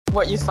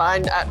what you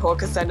find at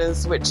hawker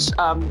centres, which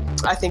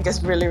I think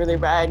is really, really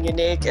rare and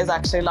unique, is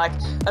actually like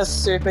a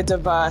super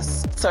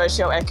diverse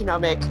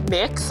socio-economic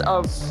mix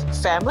of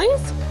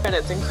families. And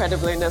it's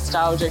incredibly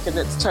nostalgic, and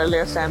it's totally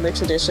a family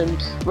tradition,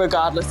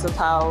 regardless of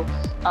how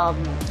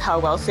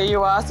wealthy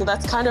you are. So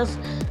that's kind of,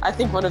 I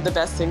think, one of the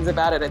best things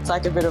about it. It's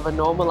like a bit of a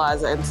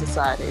normaliser in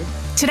society.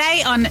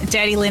 Today on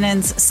Dirty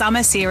Linen's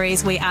summer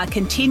series, we are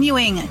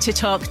continuing to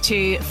talk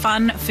to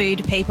fun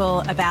food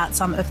people about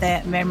some of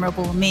their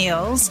memorable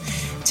meals.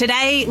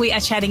 Today, we are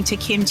chatting to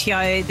Kim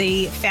Teo,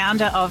 the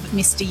founder of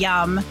Mr.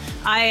 Yum.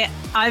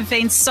 I've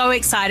been so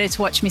excited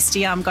to watch Mr.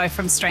 Yum go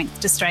from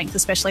strength to strength,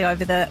 especially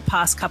over the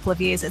past couple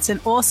of years. It's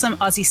an awesome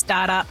Aussie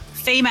startup,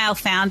 female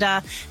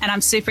founder, and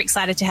I'm super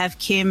excited to have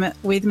Kim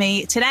with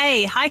me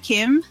today. Hi,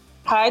 Kim.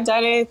 Hi,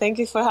 Danny. Thank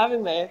you for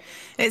having me.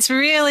 It's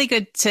really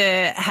good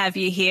to have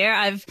you here.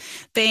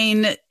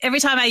 Every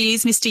time I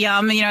use Mr.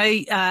 Yum,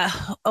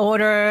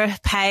 order,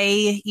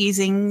 pay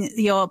using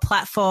your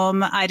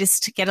platform, I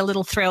just get a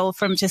little thrill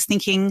from just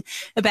thinking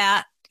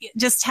about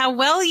just how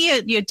well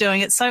you're doing.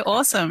 It's so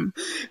awesome.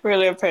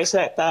 Really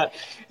appreciate that.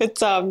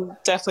 It's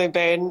definitely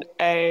been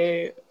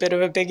a bit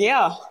of a big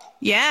year.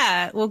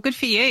 Yeah, well, good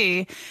for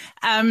you.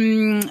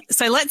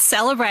 So let's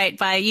celebrate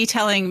by you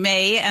telling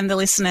me and the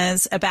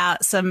listeners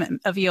about some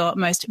of your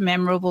most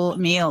memorable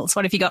meals.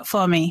 What have you got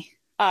for me?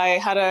 I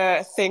had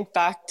to think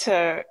back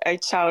to a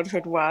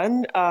childhood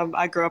one.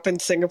 I grew up in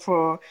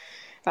Singapore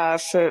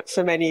for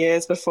many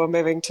years before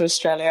moving to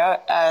Australia,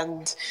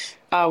 and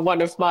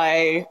one of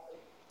my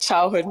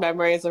childhood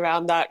memories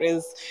around that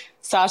is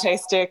satay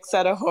sticks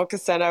at a hawker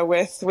centre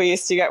we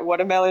used to get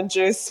watermelon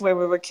juice when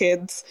we were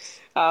kids.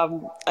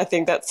 I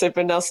think that's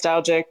super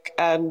nostalgic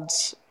and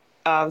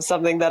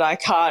something that I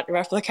can't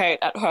replicate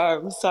at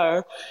home.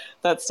 So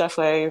that's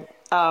definitely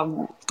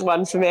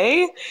one for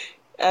me.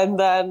 And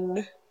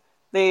then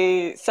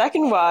the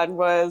second one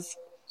was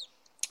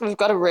we're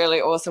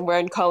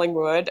in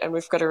Collingwood, and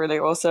we've got a really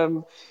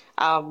awesome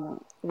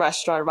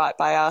restaurant right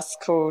by us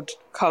called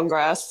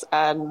Congress.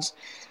 And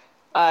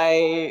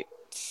I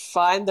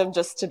find them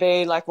just to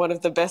be like one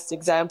of the best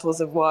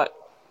examples of what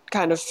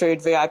kind of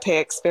food VIP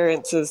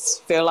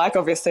experiences feel like.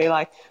 Obviously,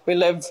 like, we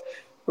live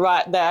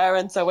right there,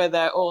 and so we're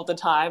there all the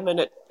time,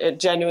 and it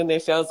genuinely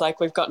feels like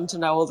we've gotten to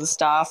know all the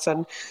staff,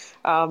 and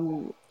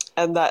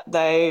that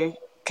they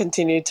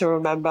continue to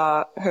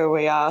remember who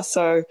we are.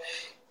 So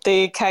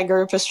the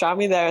kangaroo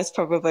pastrami there is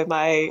probably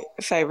my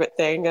favourite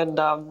thing, and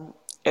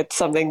it's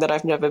something that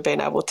I've never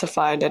been able to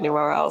find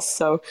anywhere else.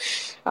 So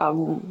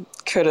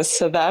kudos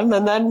to them.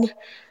 And then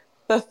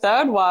the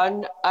third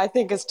one, I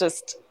think, is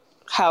just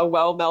how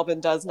well Melbourne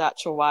does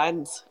natural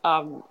wines.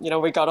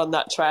 We got on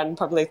that trend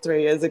probably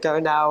 3 years ago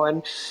now,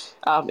 and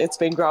it's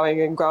been growing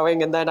and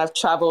growing. And then I've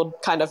travelled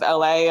kind of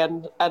LA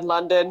and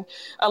London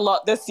a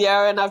lot this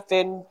year, and I've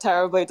been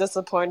terribly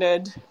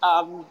disappointed.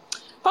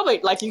 Probably,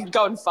 like, you could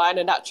go and find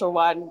a natural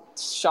wine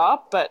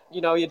shop, but,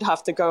 you'd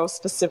have to go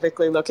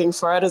specifically looking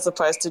for it, as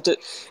opposed to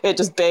it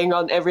just being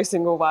on every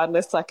single wine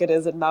list like it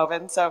is in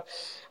Melbourne. So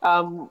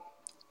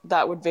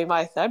that would be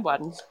my third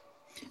one.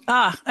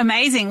 Oh,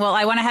 amazing. Well,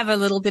 I want to have a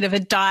little bit of a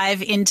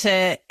dive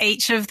into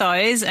each of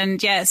those,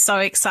 and so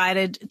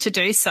excited to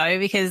do so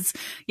because,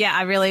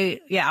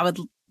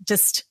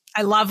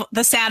 I love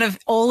the sound of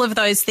all of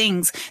those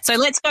things. So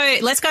let's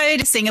go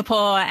to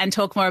Singapore and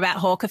talk more about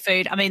hawker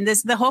food. I mean,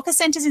 the hawker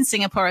centres in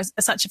Singapore are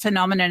such a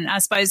phenomenon. I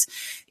suppose,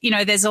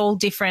 there's all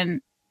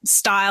different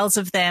styles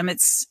of them.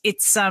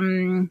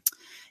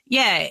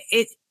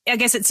 I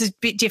guess it's a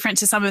bit different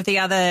to some of the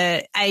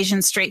other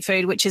Asian street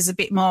food, which is a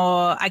bit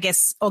more, I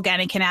guess,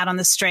 organic and out on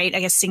the street.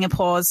 I guess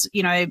Singapore's,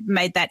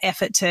 made that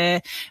effort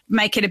to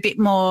make it a bit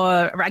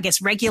more, I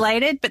guess,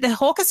 regulated. But the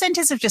hawker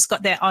centres have just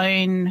got their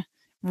own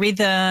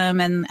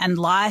rhythm and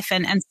life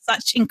and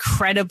such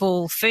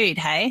incredible food,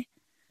 hey?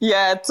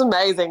 Yeah, it's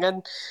amazing.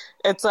 And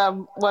it's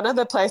one of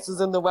the places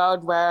in the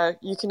world where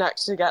you can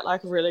actually get like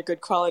really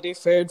good quality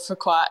food for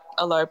quite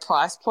a low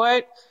price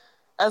point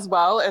as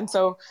well. And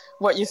so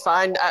what you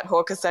find at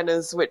hawker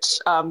centres, which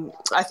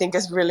I think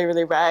is really,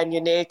 really rare and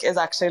unique, is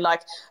actually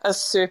like a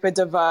super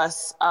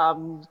diverse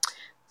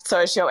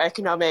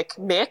socio-economic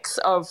mix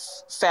of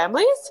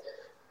families,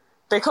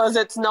 because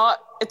it's not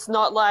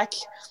like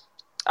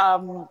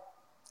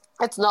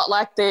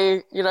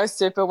the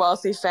super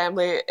wealthy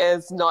family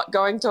is not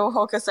going to a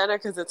hawker centre,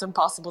 because it's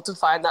impossible to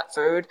find that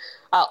food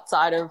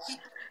outside of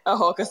a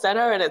hawker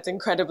centre, and it's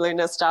incredibly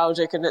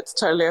nostalgic, and it's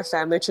totally a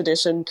family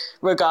tradition,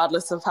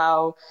 regardless of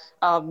how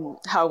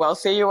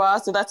wealthy you are.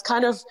 So that's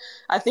kind of,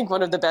 I think,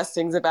 one of the best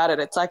things about it.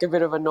 It's like a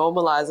bit of a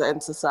normaliser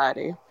in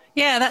society.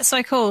 Yeah, that's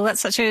so cool.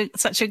 That's such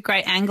a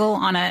great angle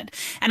on it.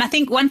 And I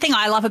think one thing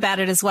I love about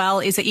it as well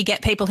is that you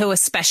get people who are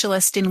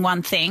specialist in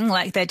one thing.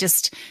 Like they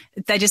just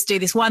do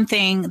this one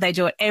thing. They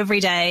do it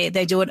every day.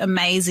 They do it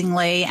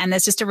amazingly. And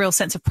there's just a real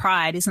sense of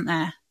pride, isn't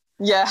there?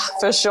 Yeah,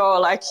 for sure.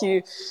 Like,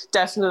 you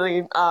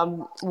definitely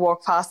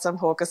walk past some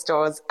hawker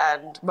stores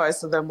and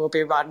most of them will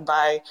be run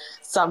by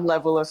some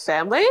level of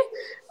family.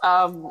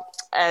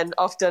 And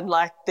often,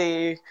 like,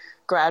 the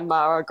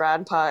grandma or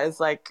grandpa is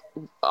like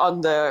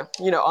on the,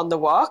 on the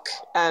wok,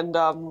 and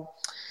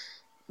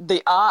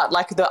the art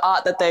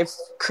that they've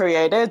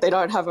created, they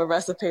don't have a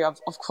recipe,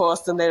 of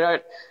course, and they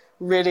don't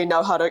really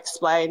know how to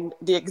explain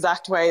the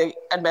exact way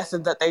and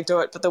method that they do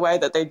it, but the way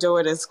that they do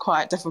it is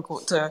quite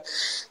difficult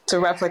to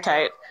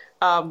replicate.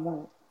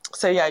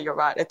 So yeah, you're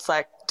right. It's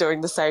like doing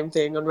the same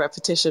thing on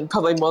repetition,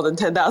 probably more than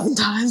 10,000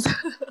 times.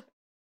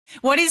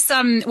 What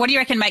do you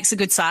reckon makes a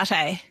good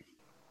satay?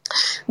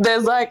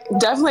 There's like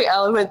definitely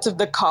elements of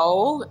the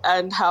coal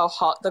and how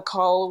hot the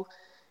coal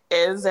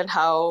is, and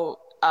how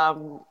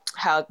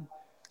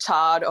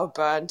charred or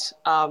burnt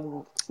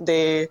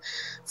the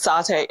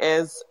satay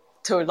is,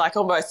 to like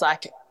almost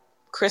like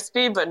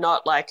crispy, but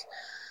not like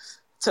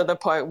to the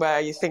point where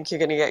you think you're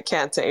going to get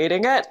cancer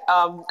eating it.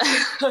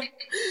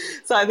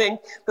 So I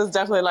think there's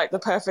definitely like the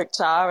perfect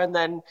char, and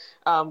then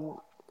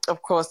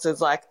of course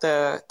there's like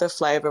the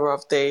flavor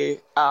of the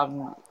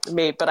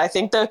meat. But I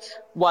think the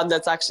one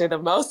that's actually the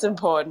most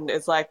important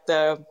is like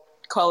the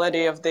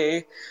quality of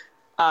the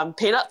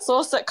peanut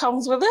sauce that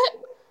comes with it.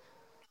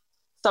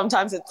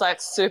 Sometimes it's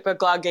like super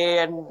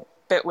gluggy and a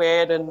bit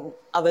weird, and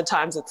other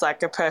times it's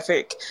like a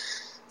perfect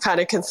kind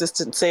of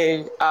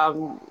consistency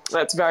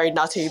that's very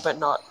nutty but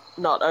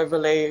not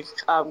overly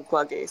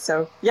gluggy.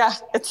 So yeah,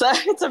 it's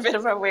a bit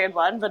of a weird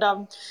one, but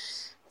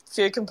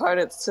few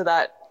components to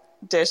that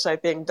dish, I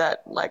think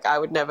that like I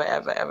would never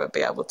ever be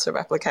able to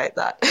replicate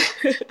that.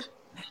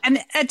 And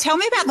tell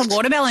me about the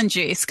watermelon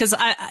juice, because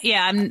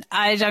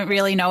I don't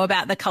really know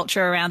about the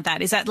culture around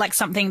that. Is that like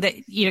something that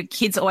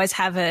kids always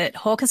have at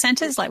hawker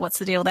centres? Like, what's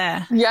the deal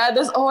there? Yeah,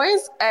 there's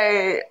always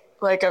a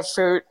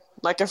fruit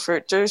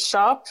juice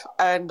shop,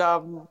 and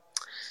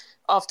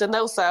often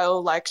they'll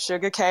sell like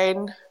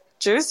sugarcane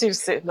juice.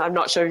 I'm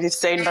not sure if you've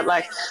seen, but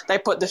like they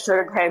put the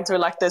sugarcane through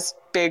like this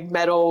big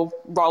metal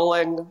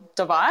rolling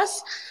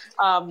device.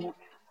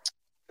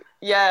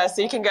 Yeah,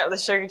 so you can get the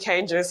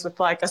sugarcane juice with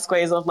like a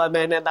squeeze of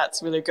lemon, and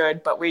that's really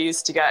good. But we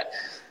used to get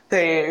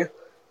the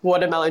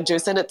watermelon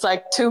juice, and it's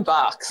like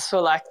 $2 for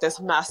like this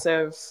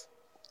massive,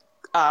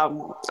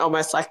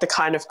 almost like the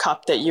kind of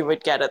cup that you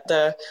would get at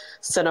the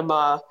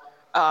cinema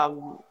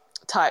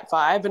type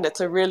vibe. And it's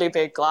a really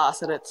big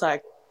glass, and it's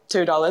like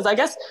 $2. I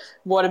guess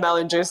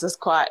watermelon juice is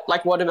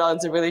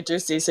watermelons are really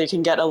juicy, so you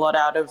can get a lot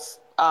out of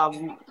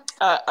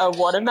a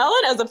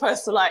watermelon, as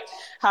opposed to like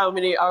how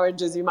many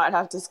oranges you might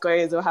have to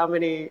squeeze, or how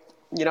many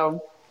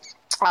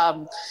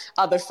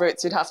other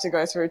fruits you'd have to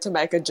go through to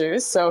make a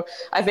juice. So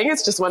I think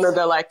it's just one of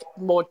the like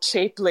more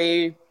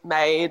cheaply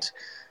made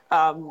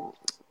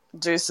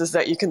juices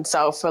that you can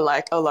sell for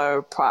like a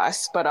low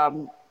price, but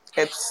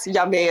it's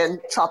yummy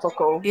and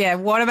tropical. Yeah,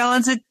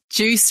 watermelons are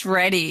juice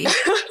ready.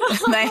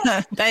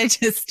 They're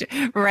just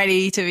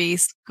ready to be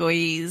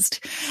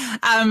squeezed.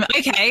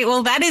 Okay,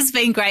 well, that has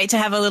been great to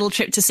have a little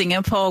trip to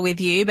Singapore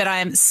with you, but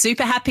I'm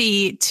super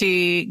happy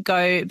to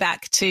go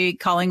back to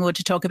Collingwood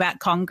to talk about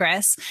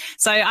Congress.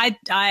 So I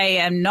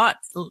am not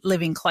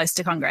living close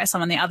to Congress.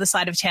 I'm on the other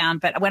side of town,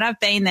 but when I've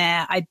been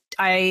there,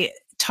 I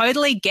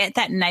totally get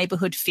that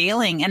neighbourhood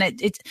feeling. And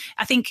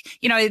I think,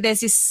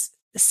 there's this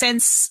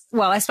sense,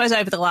 well, I suppose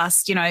over the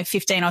last,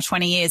 15 or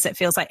 20 years, it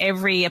feels like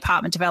every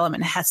apartment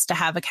development has to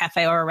have a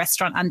cafe or a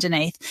restaurant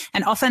underneath.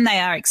 And often they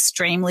are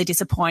extremely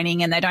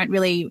disappointing, and they don't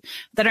really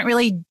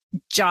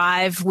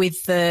jive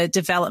with the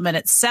development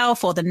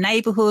itself or the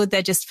neighborhood.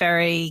 They're just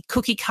very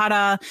cookie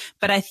cutter.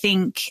 But I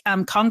think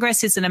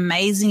Congress is an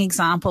amazing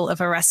example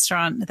of a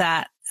restaurant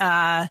that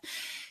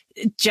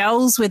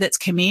gels with its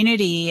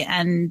community,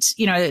 and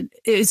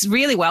is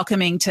really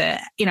welcoming to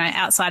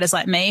outsiders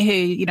like me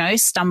who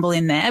stumble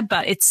in there.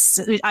 But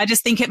I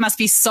just think it must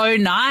be so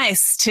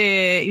nice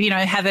to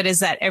have it as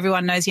that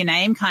everyone knows your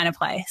name kind of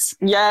place.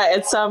 Yeah,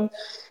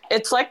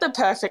 it's like the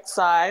perfect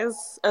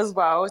size as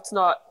well. It's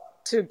not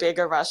too big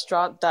a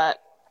restaurant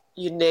that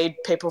you need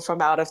people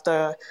from out of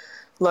the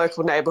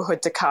local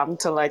neighborhood to come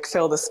to like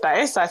fill the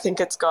space. I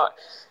think it's got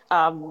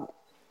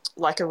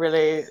like a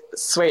really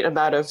sweet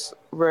amount of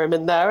room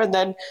in there. And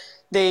then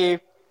the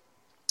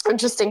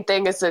interesting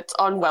thing is it's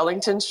on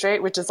Wellington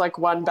Street, which is like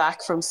one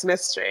back from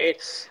Smith Street.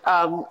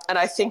 And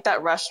I think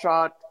that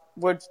restaurant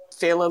would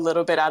feel a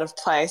little bit out of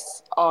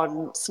place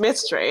on Smith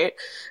Street.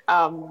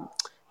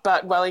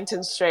 But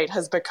Wellington Street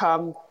has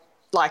become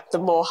like the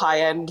more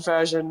high-end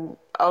version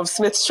of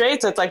Smith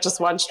Street. So it's like just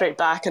one street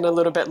back and a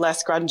little bit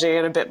less grungy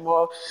and a bit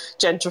more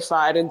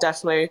gentrified, and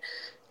definitely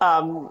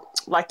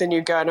like the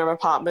new Gurner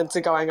apartments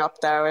are going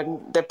up there, and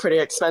they're pretty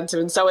expensive.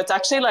 And so it's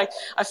actually like,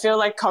 I feel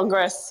like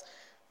Congress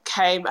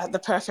came at the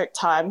perfect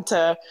time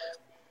to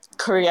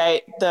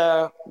create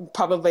the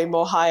probably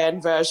more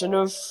high-end version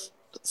of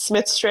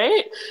Smith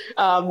Street,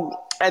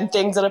 and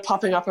things that are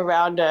popping up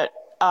around it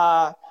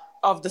are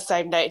of the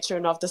same nature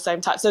and of the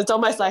same type. So it's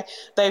almost like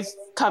they've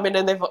come in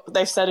and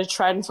they've set a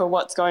trend for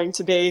what's going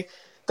to be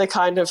the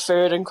kind of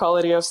food and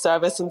quality of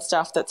service and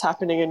stuff that's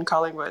happening in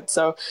Collingwood.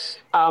 So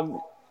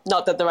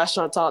not that the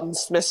restaurants on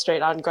Smith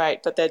Street aren't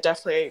great, but they're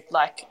definitely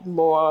like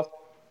more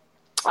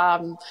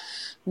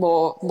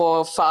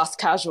more fast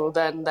casual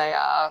than they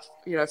are,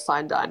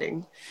 fine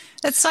dining.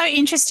 That's so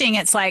interesting.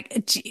 It's like,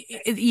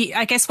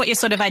 I guess what you're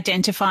sort of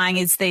identifying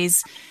is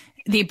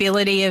the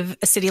ability of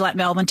a city like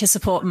Melbourne to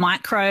support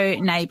micro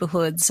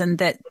neighbourhoods, and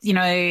that,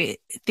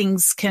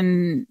 things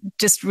can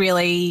just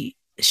really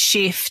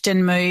shift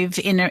and move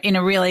in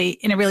a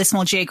really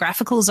small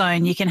geographical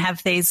zone. You can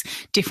have these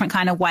different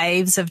kind of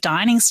waves of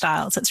dining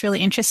styles. It's really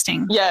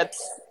interesting. Yeah,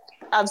 it's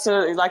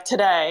absolutely. Like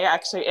today,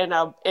 actually, in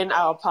our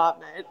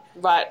apartment,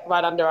 right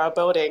under our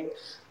building,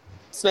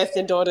 Smith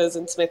and Daughters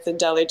and Smith and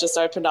Deli just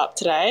opened up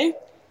today.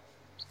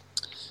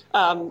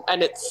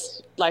 And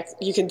it's like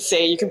you can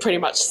pretty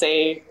much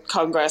see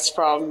Congress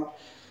from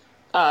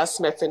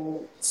Smith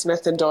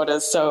and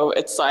Daughters. So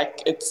it's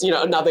like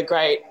another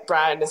great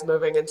brand is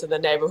moving into the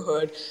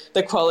neighborhood.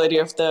 The quality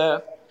of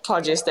the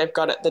produce they've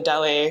got at the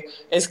deli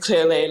is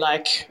clearly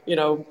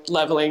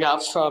leveling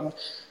up from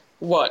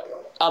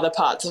what other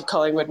parts of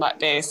Collingwood might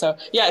be. So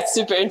yeah, it's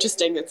super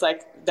interesting. It's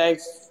like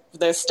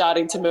they're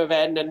starting to move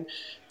in, and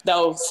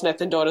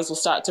Smith and Daughters will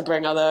start to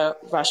bring other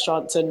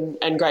restaurants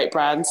and great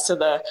brands to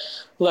the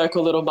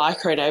local little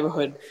micro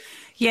neighborhood.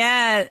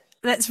 Yeah,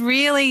 that's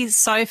really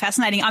so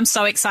fascinating. I'm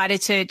so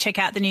excited to check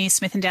out the new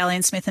Smith and Deli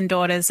and Smith and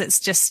Daughters. It's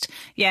just,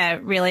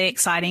 really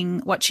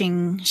exciting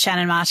watching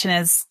Shannon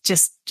Martinez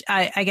just,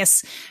 I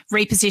guess,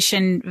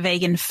 reposition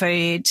vegan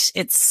food.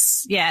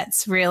 It's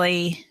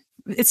really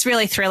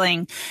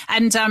thrilling.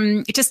 And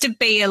just to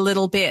be a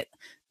little bit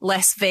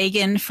less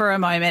vegan for a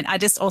moment, I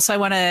just also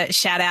want to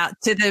shout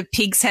out to the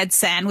pig's head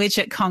sandwich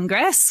at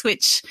Congress,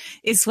 which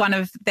is one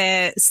of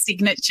their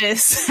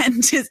signatures.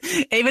 And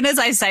even as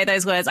I say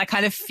those words, I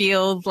kind of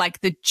feel like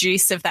the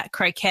juice of that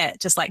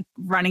croquette just like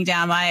running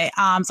down my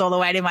arms all the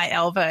way to my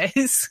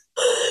elbows.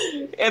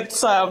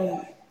 It's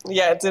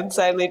it's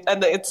insanely,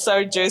 and it's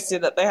so juicy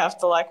that they have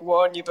to like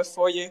warn you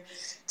before you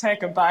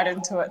take a bite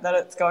into it that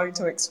it's going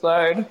to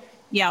explode.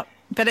 Yep.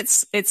 But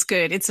it's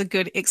good. It's a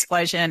good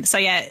explosion. So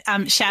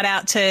shout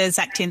out to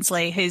Zach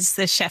Tinsley, who's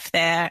the chef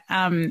there.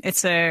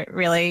 It's a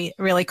really,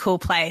 really cool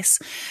place.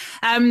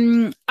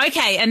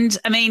 Okay. And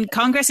I mean,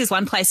 Congress is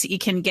one place that you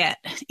can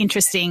get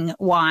interesting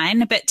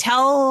wine, but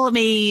tell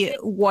me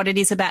what it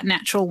is about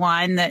natural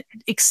wine that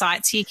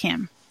excites you,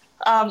 Kim.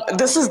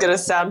 This is going to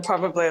sound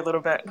probably a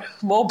little bit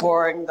more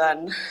boring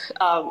than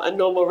a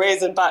normal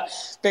reason, but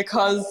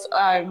because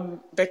I'm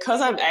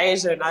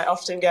Asian, I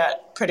often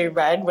get pretty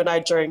red when I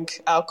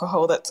drink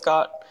alcohol that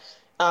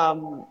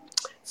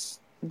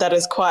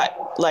is quite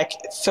like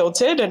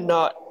filtered and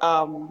not.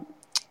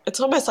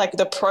 It's almost like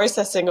the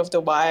processing of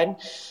the wine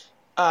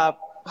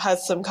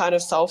has some kind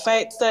of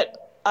sulfates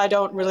that I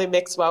don't really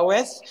mix well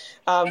with.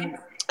 And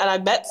I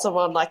met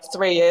someone like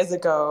 3 years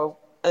ago,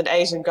 an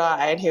Asian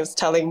guy, and he was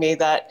telling me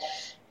that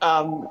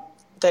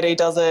he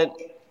doesn't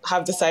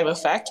have the same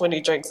effect when he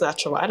drinks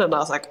natural wine, and I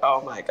was like, oh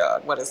my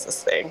god, what is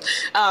this thing?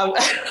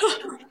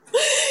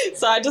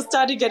 So I just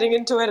started getting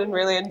into it and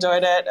really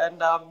enjoyed it,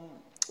 and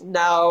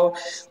now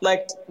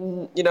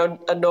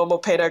a normal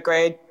Pinot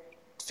Grigio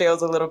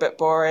feels a little bit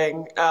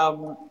boring,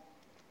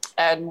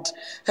 and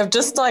have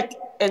just like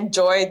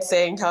enjoyed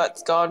seeing how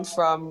it's gone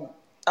from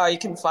you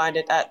can find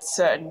it at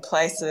certain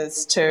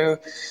places to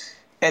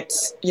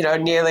it's,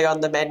 nearly on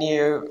the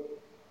menu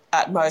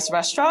at most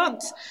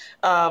restaurants.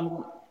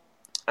 And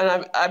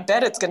I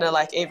bet it's going to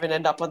like even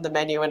end up on the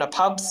menu in a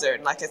pub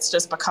soon. Like it's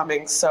just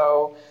becoming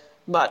so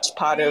much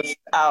part of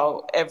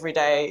our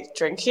everyday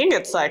drinking.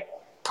 It's like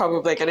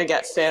probably going to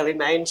get fairly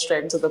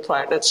mainstream to the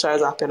point it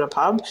shows up in a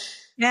pub.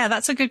 Yeah,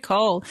 that's a good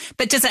call.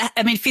 But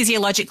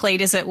physiologically,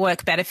 does it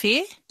work better for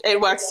you?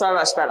 It works so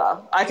much better.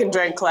 I can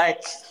drink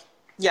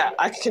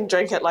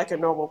it like a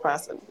normal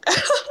person.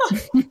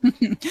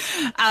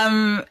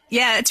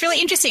 It's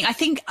really interesting.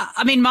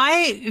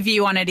 My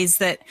view on it is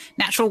that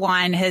natural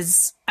wine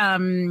has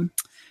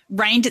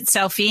reined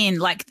itself in.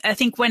 Like, I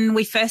think when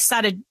we first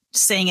started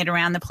seeing it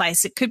around the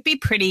place, it could be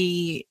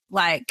pretty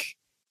like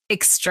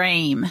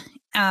extreme.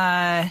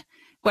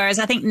 Whereas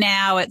I think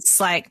now it's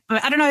like,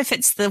 I don't know if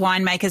it's the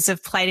winemakers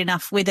have played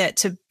enough with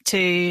it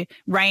to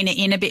rein it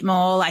in a bit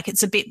more. Like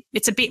it's a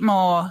bit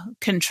more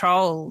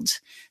controlled.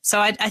 So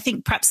I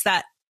think perhaps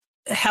that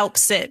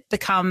helps it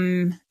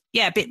become,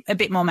 a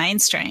bit more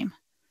mainstream.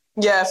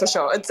 Yeah, for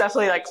sure. It's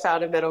definitely like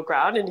found a middle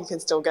ground, and you can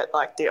still get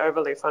like the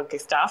overly funky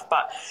stuff.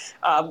 But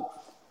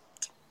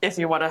if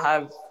you want to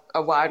have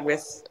a wine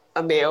with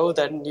a meal,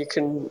 then you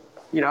can,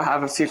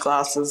 have a few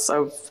glasses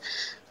of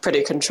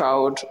pretty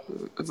controlled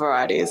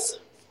varieties.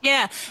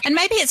 Yeah, and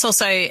maybe it's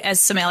also as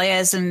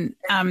sommeliers and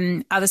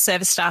other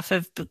service staff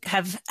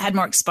have had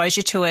more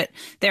exposure to it,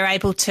 they're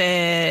able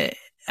to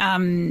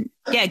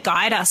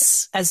guide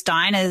us as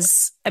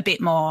diners a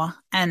bit more.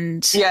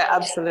 And yeah,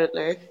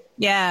 absolutely.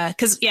 Yeah,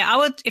 because I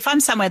would, if I'm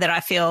somewhere that I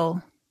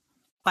feel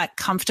like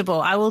comfortable,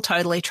 I will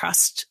totally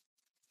trust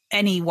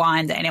any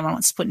wine that anyone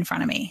wants to put in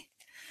front of me.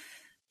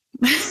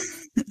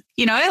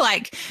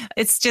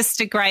 It's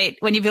just a great,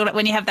 when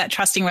you have that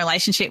trusting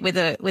relationship with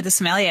a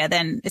sommelier,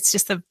 then it's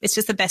just the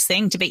best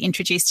thing to be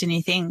introduced to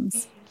new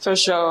things. For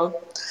sure.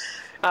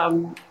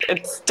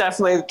 It's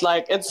definitely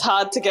like, it's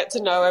hard to get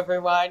to know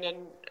everyone, and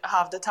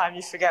half the time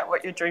you forget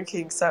what you're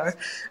drinking. So,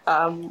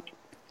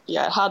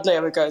 it hardly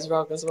ever goes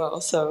wrong as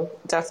well. So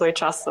definitely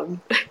trust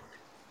them.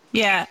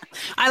 Yeah,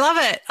 I love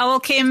it. Oh, well,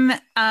 Kim,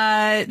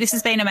 this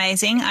has been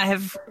amazing. I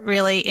have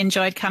really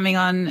enjoyed coming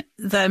on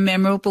the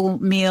memorable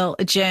meal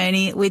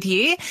journey with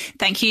you.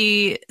 Thank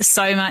you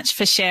so much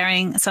for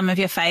sharing some of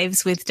your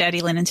faves with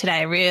Dirty Linen today.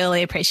 I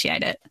really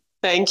appreciate it.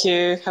 Thank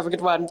you. Have a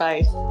good one.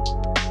 Bye.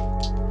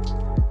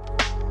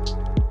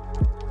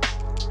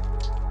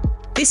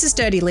 This is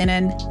Dirty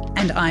Linen,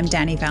 and I'm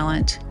Danny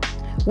Valent.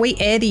 We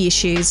air the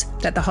issues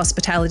that the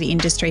hospitality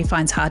industry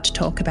finds hard to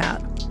talk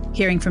about,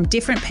 hearing from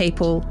different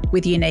people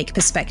with unique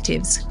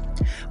perspectives.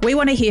 We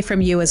want to hear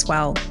from you as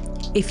well.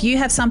 If you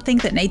have something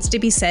that needs to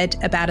be said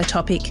about a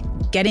topic,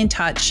 get in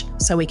touch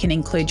so we can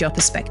include your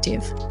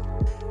perspective.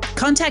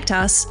 Contact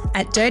us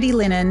at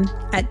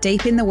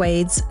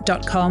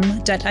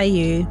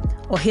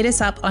dirtyLinen@deepintheweeds.com.au or hit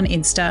us up on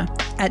Insta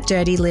at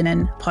Dirty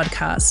Linen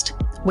Podcast.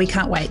 We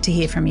can't wait to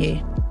hear from you.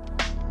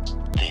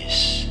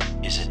 This